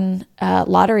had gotten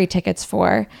lottery tickets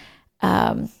for.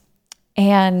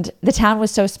 And the town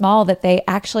was so small that they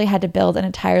actually had to build an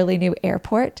entirely new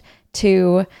airport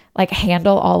to like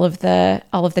handle all of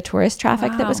the tourist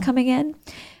traffic that was coming in.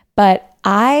 But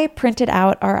I printed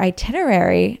out our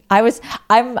itinerary.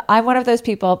 I'm one of those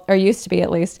people, or used to be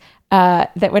at least,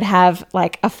 that would have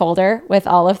like a folder with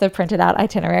all of the printed out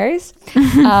itineraries.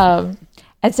 And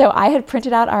so I had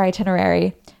printed out our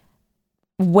itinerary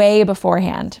way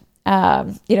beforehand,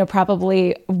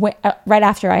 probably right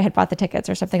after I had bought the tickets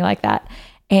or something like that.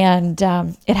 And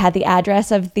it had the address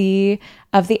of the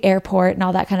airport and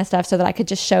all that kind of stuff so that I could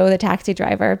just show the taxi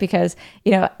driver because,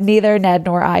 neither Ned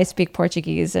nor I speak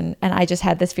Portuguese. And I just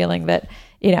had this feeling that,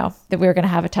 that we were going to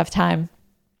have a tough time.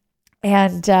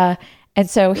 And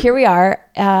so here we are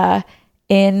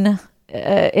in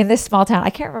this small town. I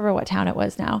can't remember what town it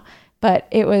was now, but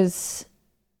it was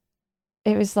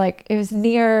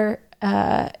near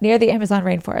the Amazon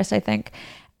rainforest, I think.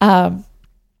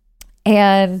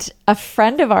 And a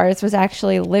friend of ours was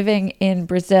actually living in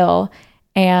Brazil,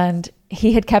 and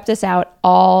he had kept us out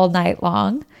all night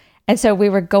long. And so we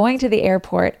were going to the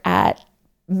airport at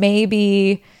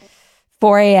maybe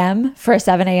 4 a.m. for a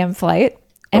 7 a.m. flight.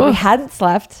 And we hadn't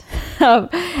slept.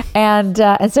 And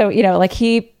so,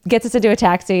 he gets us into a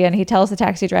taxi and he tells the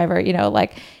taxi driver,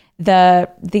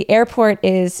 the airport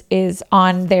is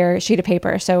on their sheet of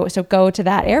paper. So go to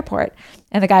that airport.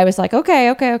 And the guy was like,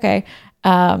 okay.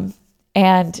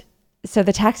 And so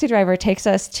the taxi driver takes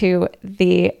us to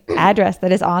the address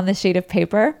that is on the sheet of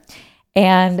paper.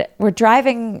 And we're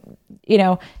driving,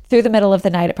 through the middle of the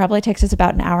night. It probably takes us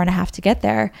about an hour and a half to get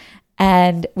there.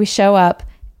 And we show up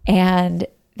and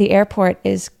the airport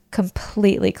is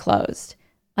completely closed,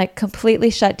 like completely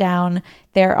shut down.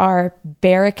 There are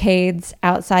barricades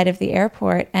outside of the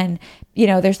airport. And,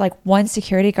 there's like one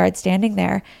security guard standing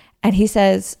there. And he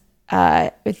says,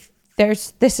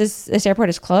 this airport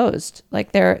is closed.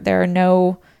 Like there are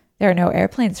no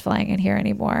airplanes flying in here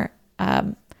anymore.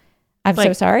 I'm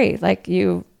so sorry. Like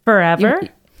you forever.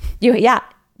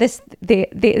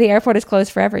 The airport is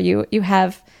closed forever. You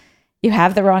have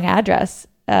the wrong address.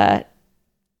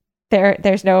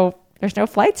 There's no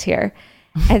flights here.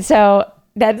 And so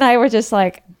Ned and I were just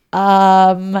like,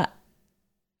 I'm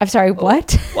sorry,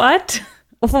 what? What?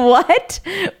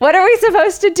 What are we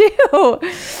supposed to do? Oh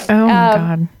my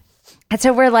God. And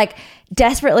so we're like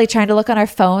desperately trying to look on our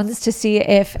phones to see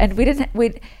if, and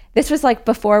this was like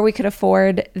before we could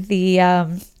afford the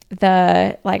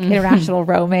international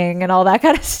roaming and all that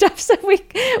kind of stuff. So we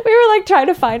were like trying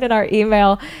to find in our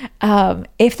email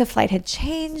if the flight had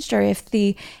changed or if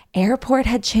the airport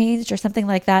had changed or something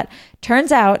like that.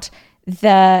 Turns out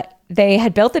they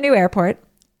had built a new airport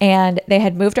and they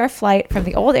had moved our flight from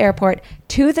the old airport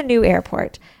to the new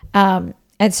airport. And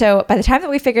so by the time that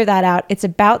we figured that out, it's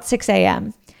about 6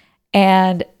 a.m.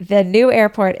 and the new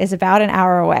airport is about an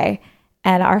hour away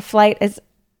and our flight is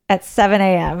at 7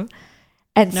 a.m.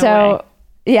 And so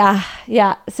we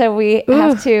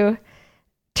have to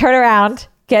turn around,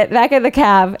 get back in the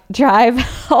cab, drive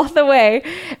all the way.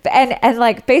 And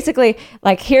like, basically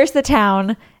like, here's the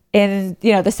town in,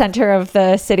 the center of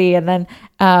the city. And then,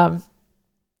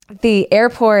 the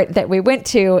airport that we went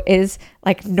to is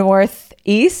like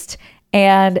northeast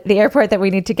and the airport that we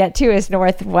need to get to is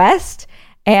northwest.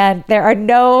 And there are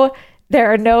no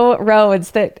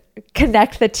roads that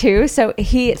connect the two. So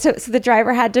the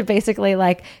driver had to basically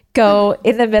like go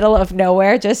in the middle of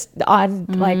nowhere, just on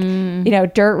like,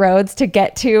 dirt roads to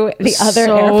get to the other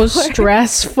airport. So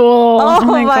stressful. Oh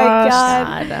my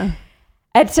God.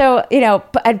 And so,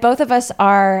 and both of us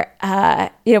are,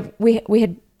 we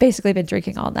had basically been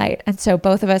drinking all night. And so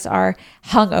both of us are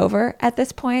hungover at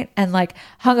this point and like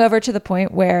hungover to the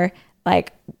point where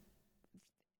like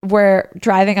we're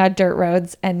driving on dirt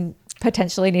roads and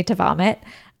potentially need to vomit.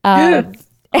 Oh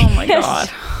my God.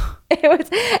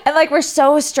 And like we're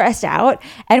so stressed out,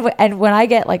 and when I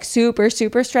get like super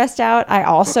stressed out, I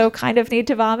also kind of need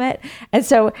to vomit. And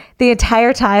so the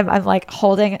entire time I'm like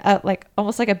holding a like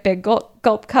almost like a big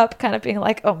gulp cup, kind of being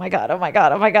like, oh my god,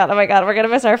 we're gonna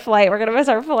miss our flight.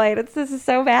 This is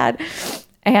so bad.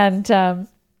 And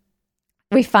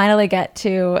we finally get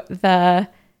to the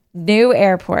new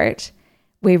airport.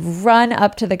 We run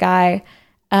up to the guy.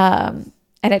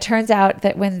 And it turns out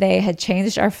that when they had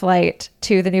changed our flight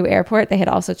to the new airport, they had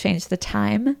also changed the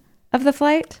time of the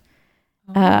flight.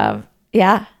 So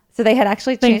they had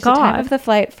actually changed the time of the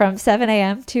flight from 7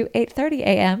 a.m. to 8:30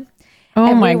 a.m. Oh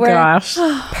and my we were gosh.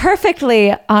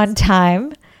 perfectly on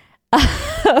time.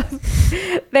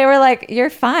 They were like, you're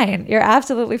fine. You're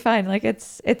absolutely fine. Like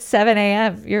it's 7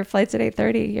 a.m. Your flight's at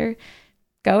 8:30.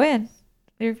 Go in.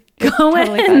 You're Go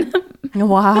totally in. fine.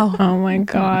 Wow. Oh my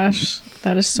gosh.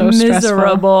 That is so stressful.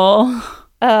 Miserable.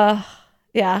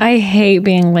 Yeah. I hate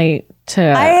being late to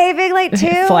I hate being late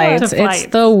too. flights. To flights.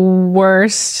 It's the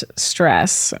worst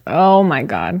stress. Oh my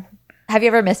God. Have you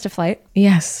ever missed a flight?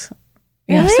 Yes.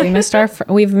 Yes,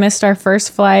 we've missed our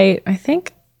first flight. I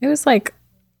think it was like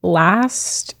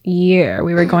last year.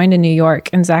 We were going to New York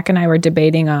and Zach and I were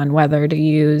debating on whether to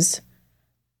use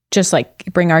just like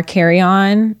bring our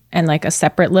carry-on and like a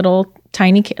separate little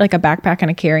tiny like a backpack and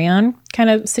a carry-on kind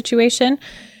of situation.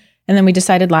 And then we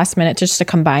decided last minute just to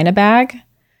combine a bag.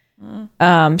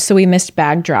 So we missed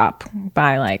bag drop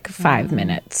by like 5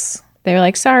 minutes. They were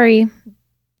like, sorry.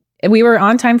 We were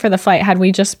on time for the flight. Had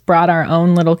we just brought our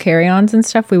own little carry-ons and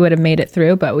stuff, we would have made it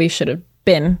through, but we should have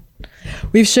been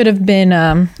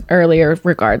earlier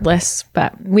regardless.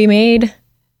 But we had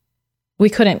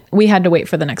to wait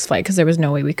for the next flight because there was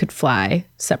no way we could fly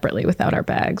separately without our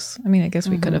bags. I mean, I guess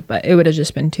we could have, but it would have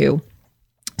just been 2.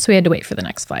 So we had to wait for the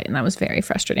next flight, and that was very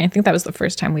frustrating. I think that was the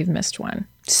first time we've missed one.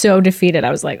 So defeated.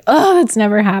 I was like, oh, it's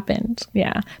never happened.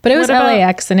 Yeah. But it was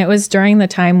LAX, and it was during the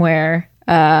time where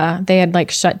they had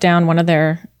like shut down one of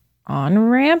their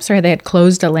on-ramps, or they had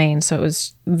closed a lane. So it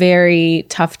was very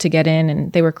tough to get in,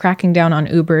 and they were cracking down on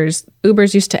Ubers.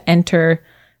 Ubers used to enter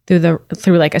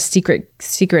through like a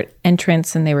secret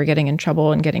entrance, and they were getting in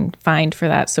trouble and getting fined for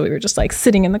that. So we were just like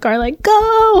sitting in the car like,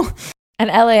 go. And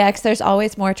LAX, there's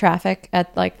always more traffic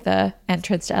at like the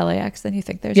entrance to LAX than you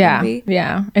think there's gonna be.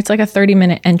 Yeah. It's like a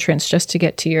 30-minute entrance just to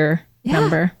get to your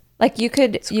number. Like you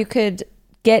could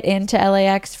get into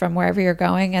LAX from wherever you're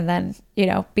going and then,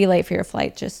 be late for your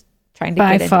flight just trying to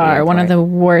By get into far, one of the the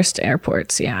worst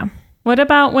airports, yeah. What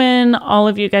about when all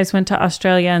of you guys went to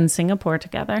Australia and Singapore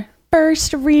together?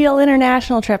 First real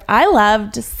international trip. I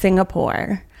loved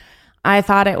Singapore. I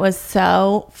thought it was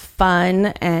so fun,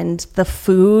 and the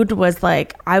food was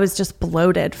like, I was just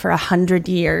bloated for 100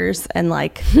 years and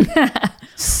like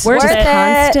Worth it.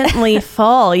 constantly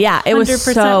full. Yeah, it was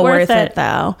 100% so worth worth it it.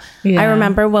 though. Yeah. I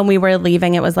remember when we were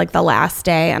leaving, it was like the last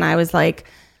day, and I was like,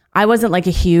 I wasn't like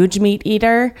a huge meat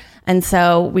eater, and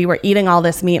so we were eating all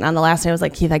this meat, and on the last day I was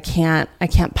like, Keith, I can't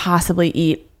possibly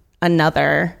eat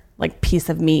another like piece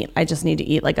of meat. I just need to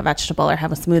eat like a vegetable or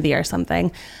have a smoothie or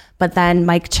something. But then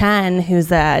Mike Chen,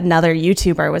 who's another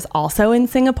YouTuber, was also in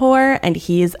Singapore, and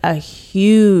he's a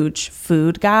huge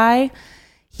food guy.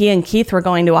 He and Keith were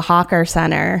going to a hawker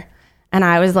center, and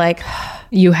I was like,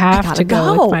 You have to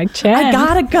go with Mike Chen. I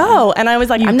gotta go. And I was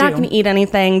like, I'm not going to eat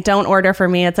anything. Don't order for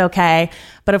me. It's okay.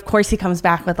 But of course he comes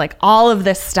back with like all of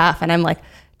this stuff. And I'm like,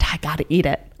 I gotta eat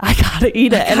it. I gotta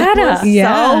eat it. And it was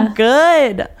so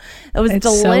good. It was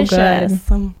delicious.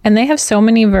 So good. And they have so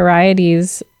many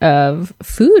varieties of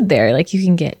food there. Like you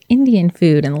can get Indian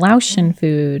food and Laotian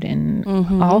food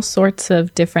and all sorts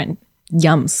of different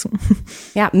yums.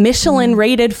 Yeah. Michelin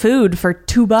rated food for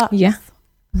 $2. Yeah.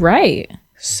 Right.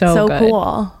 So good.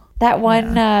 Cool. That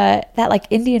one, that like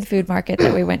Indian food market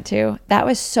that we went to, that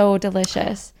was so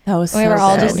delicious. That was We so were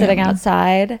all good. just sitting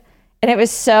outside, and it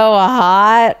was so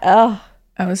hot. Oh,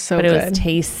 That was so But good. it was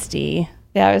tasty.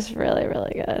 yeah, it was really,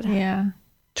 really good. Yeah.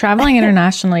 Traveling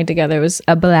internationally together was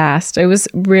a blast. It was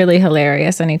really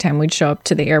hilarious anytime we'd show up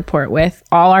to the airport with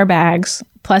all our bags,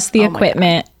 plus the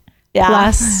equipment, Yeah.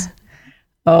 plus,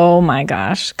 oh my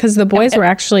gosh. Because the boys were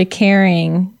actually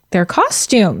carrying their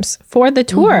costumes for the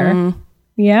tour.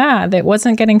 Yeah, that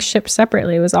wasn't getting shipped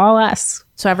separately. It was all us.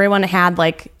 So everyone had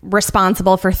like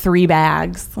responsible for 3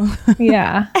 bags.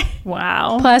 Yeah.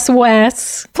 Wow. Plus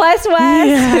Wes. Plus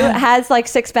Wes, who has like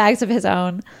 6 bags of his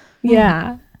own.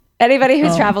 Yeah. Anybody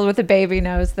who's traveled with a baby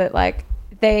knows that like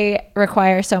they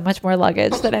require so much more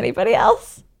luggage than anybody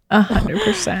else.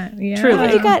 100%. Yeah.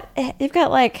 Truly. You've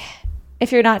got like,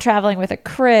 if you're not traveling with a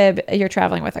crib, you're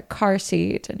traveling with a car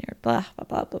seat, and you're blah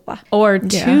blah blah blah blah. Or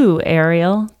 2,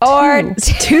 Ariel. Or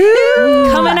 2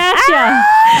 Coming at ya.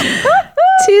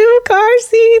 2 car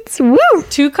seats. Woo.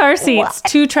 2 car seats,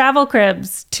 2 travel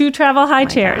cribs, 2 travel high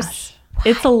chairs.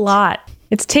 It's a lot.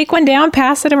 It's take one down,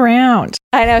 pass it around.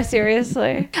 I know,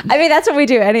 seriously. I mean, that's what we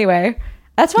do anyway.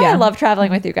 That's why I love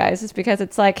traveling with you guys. Is because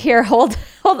it's like, here, hold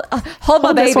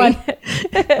my this baby. one.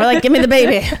 We're like, give me the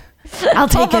baby. I'll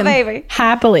take Hold my him. baby.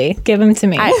 Happily. Give them to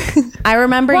me. I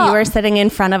remember you were sitting in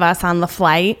front of us on the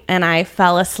flight, and I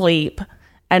fell asleep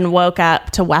and woke up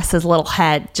to Wes's little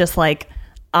head just like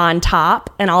on top,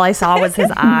 and all I saw was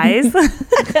his eyes.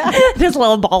 His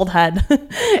little bald head.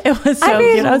 It was so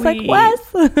cute. I was like,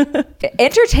 Wes.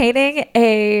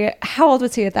 Entertaining how old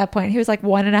was he at that point? He was like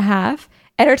 1.5.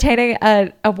 Entertaining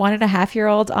a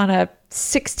 1.5-year-old on a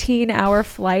 16-hour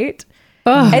flight.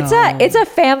 It's a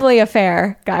family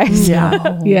affair, guys.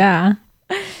 Yeah.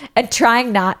 and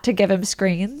trying not to give him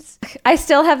screens. I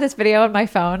still have this video on my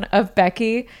phone of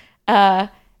Becky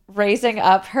raising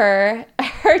up her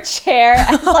chair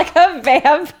as like a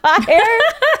vampire,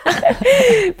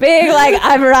 being like,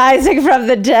 I'm rising from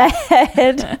the dead.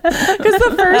 Because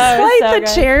the first flight, so the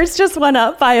good. chairs just went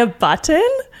up by a button.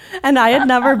 And I had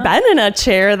never been in a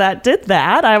chair that did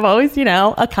that. I'm always,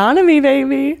 economy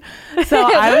baby. So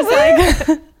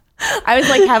I was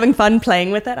like having fun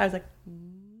playing with it. I was like,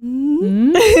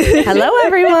 hello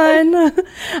everyone.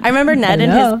 I remember Ned in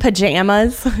his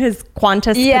pajamas, his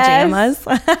Qantas pajamas.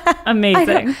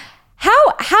 Amazing.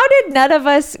 How did none of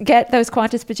us get those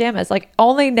Qantas pajamas? Like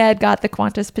only Ned got the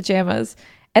Qantas pajamas,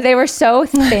 and they were so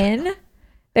thin.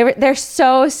 They're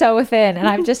so thin, and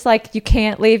I'm just like, you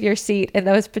can't leave your seat in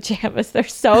those pajamas. They're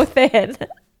so thin.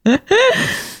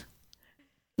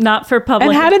 Not for public.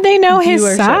 And how did they know his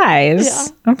viewership. size?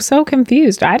 Yeah. I'm so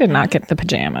confused. I did not get the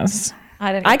pajamas.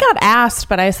 I got asked,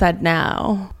 but I said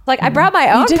no. I brought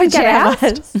my own didn't get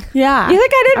pajamas. Yeah. You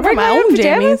think I didn't brought bring my own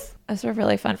pajamas? jammies. Those were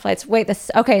really fun flights. Wait,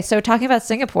 okay, so talking about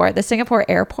Singapore, the Singapore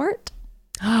airport.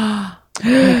 Oh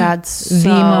my God, The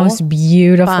most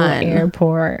beautiful fun.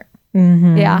 airport.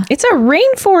 Yeah. It's a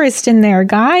rainforest in there,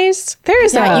 guys.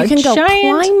 There's a you can go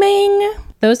giant... climbing.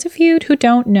 Those of you who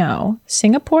don't know,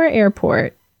 Singapore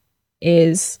Airport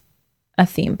is a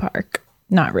theme park.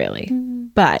 Not really,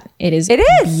 but it is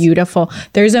beautiful.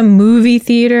 There's a movie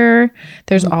theater.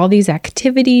 There's all these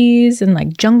activities and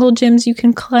like jungle gyms you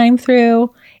can climb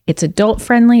through. It's adult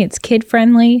friendly. It's kid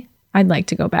friendly. I'd like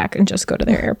to go back and just go to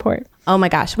their airport. Oh my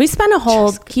gosh. We spent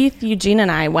Keith, Eugene,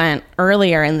 and I went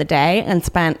earlier in the day and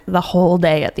spent the whole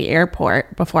day at the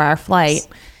airport before our flight.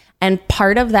 And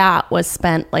part of that was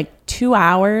spent like 2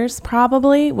 hours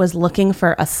probably was looking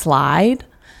for a slide,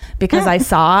 because I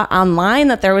saw online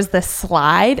that there was this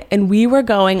slide and we were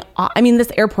going,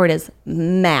 this airport is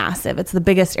massive. It's the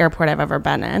biggest airport I've ever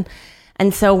been in.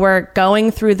 And so we're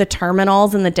going through the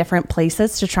terminals and the different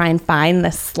places to try and find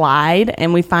this slide.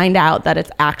 And we find out that it's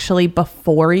actually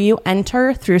before you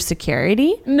enter through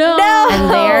security. No.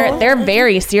 And they're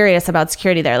very serious about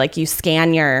security there. Like you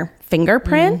scan your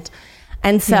fingerprint.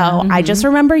 And so I just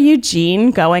remember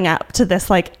Eugene going up to this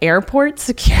like airport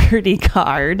security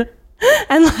guard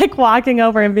and like walking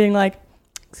over and being like,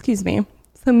 excuse me.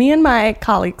 So me and my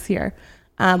colleagues here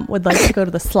would like to go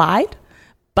to the slide,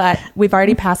 but we've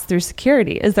already passed through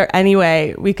security. Is there any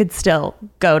way we could still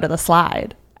go to the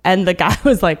slide? And the guy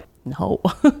was like, no,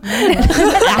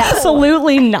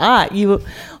 absolutely not, you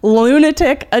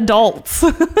lunatic adults.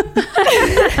 But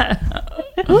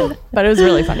it was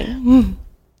really funny.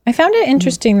 I found it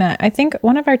interesting that I think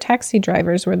one of our taxi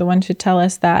drivers were the one to tell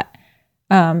us that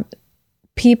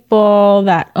people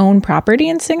that own property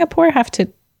in Singapore have to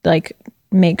like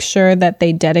make sure that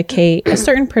they dedicate a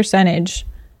certain percentage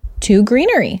to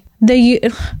greenery. I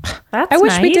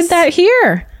wish we did that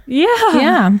here.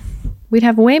 Yeah. We'd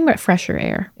have way more fresher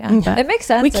air. Yeah. It makes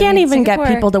sense. We can't even get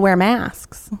Singapore- people to wear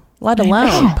masks, let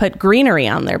alone put greenery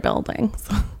on their buildings.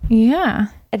 Yeah.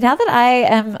 And now that I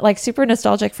am like super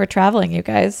nostalgic for traveling, you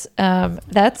guys,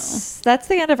 that's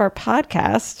the end of our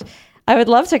podcast. I would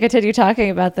love to continue talking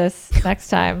about this next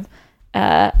time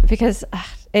because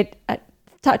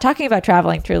talking about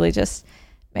traveling truly just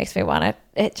makes me want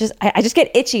to. I just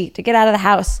get itchy to get out of the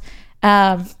house.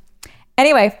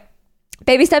 Anyway,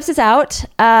 Baby Steps is out.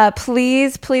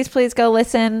 Please go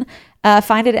listen.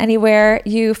 Find it anywhere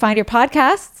you find your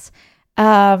podcasts.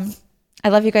 I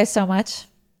love you guys so much.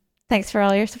 Thanks for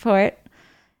all your support.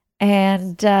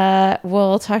 And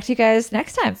we'll talk to you guys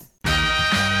next time.